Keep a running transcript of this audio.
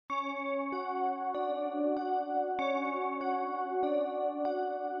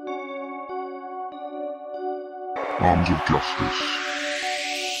arms of justice.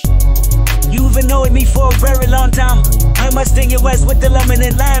 You've annoyed me for a very long time. I must sting your ass with the lemon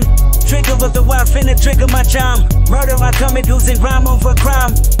and lime. Trigger of the wild, finna trigger my chime. Murder, I commit using crime over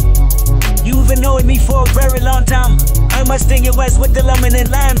crime. You've annoyed me for a very long time. I must sting your ass with the lemon and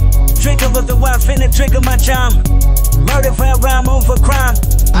lime. Trigger of the wild, finna trigger my chime. Murder, for rhyme over crime.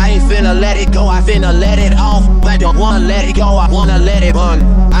 I ain't finna let it go, I finna let it off. I don't wanna let it go, I wanna let it run.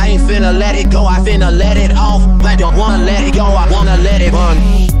 I ain't finna let it go, I finna let it off. I don't wanna let it go, I wanna let it run.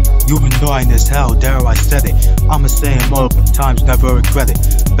 You annoying as hell, dare I said it. I'ma say it multiple times, never regret it.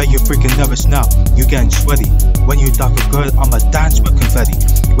 Bet you freaking nervous now, you getting sweaty. When you die for good, I'ma dance with confetti.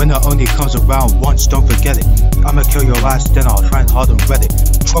 When it only comes around once, don't forget it. I'ma kill your ass, then I'll try and hard and read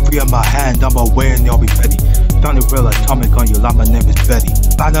it. Trophy in my hand, I'ma win, you'll be ready. Found a real atomic on you like my name is Betty.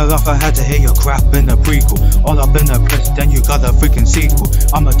 Bad enough I had to hear your crap in the prequel. All up in the press, then you got a freaking sequel.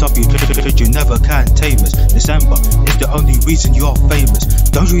 I'ma top you, you never can tame us. December is the only reason you're famous.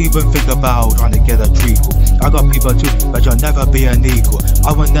 Don't you even think about trying to get a treacle. I got people too, but you'll never be an equal.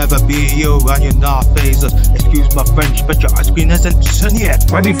 I will never be you and you're not phasers. Excuse my French, but your ice cream isn't yet.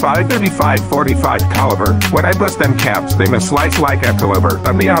 25, 35, 45 caliber. When I bust them caps, they must slice like a caliber.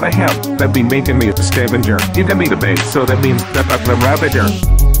 I'm the out of hemp, that be making me a scavenger. You can be the bait, so that means that I'm the ravager.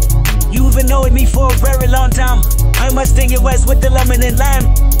 You've annoyed me for a very long time. I must sting your ass with the lemon and lime.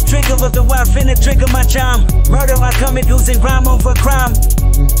 Trigger of the wild, finna trigger my chime. Murder, I commit using crime over crime.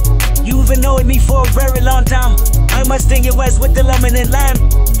 You've annoyed me for a very long time. I must sting your ass with the lemon and lime.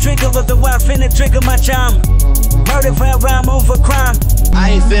 Trigger of the wild, finna trigger my chime. Murder, for rhyme over crime.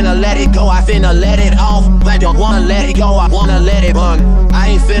 I ain't finna let it go, I finna let it off. I don't wanna let it go, I wanna let it run. I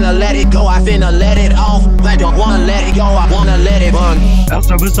ain't finna let it go, I finna let it off. I don't wanna let it go, I wanna let it run.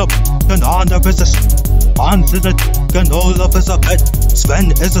 Elsa is a and Anna is a Hans is a and Olaf is a pet.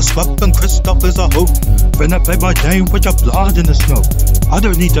 Sven is a swap and Christoph is a hope. Finna play my name with your blood in the snow. I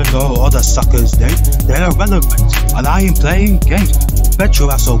don't need to know all the suckers' names, they're irrelevant, and I ain't playing games. Bet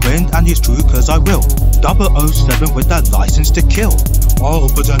your ass will win, and it's true cause I will. 007 with that license to kill. Oh,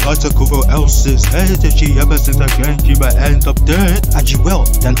 but the lights will cover else's head. If she ever sings again, she might end up dead. And she will,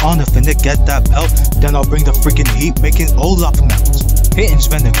 then Anna finna get that belt. Then I'll bring the freaking heat, making Olaf melt. Hitting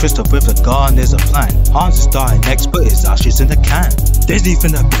Sven and Christoph with a gun is a plan. Hans is dying next, but his ashes in the can. Disney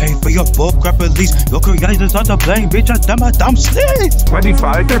finna pay for your bullcrap release. Your creators on the blame, bitch, them my dumb sleeves.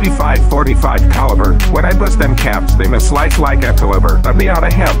 25, 35, 45 caliber. When I bust them caps, they must slice like a caliber. I'm the out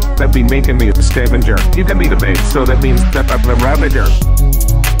of hemp, that be making me a scavenger. You can be the bait, so that means that I'm the ravager.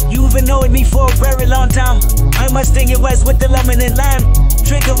 You've annoyed me for a very long time. I must sting your ass with the lemon and lime.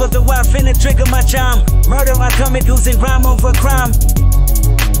 Trigger of the wild, finna trigger my chime. Murder, I commit using crime over crime.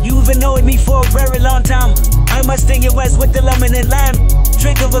 You've annoyed me for a very long time. I must sting your ass with the lemon and lime.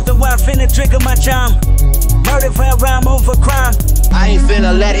 Trigger of the wild, finna trigger my chime. Murder, for rhyme over crime. I ain't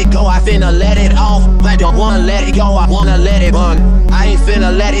finna let it go, I finna let it off. I don't wanna let it go, I wanna let it run. I ain't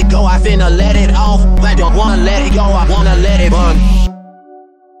finna let it go, I finna let it off. I don't wanna let it go, I wanna let it run.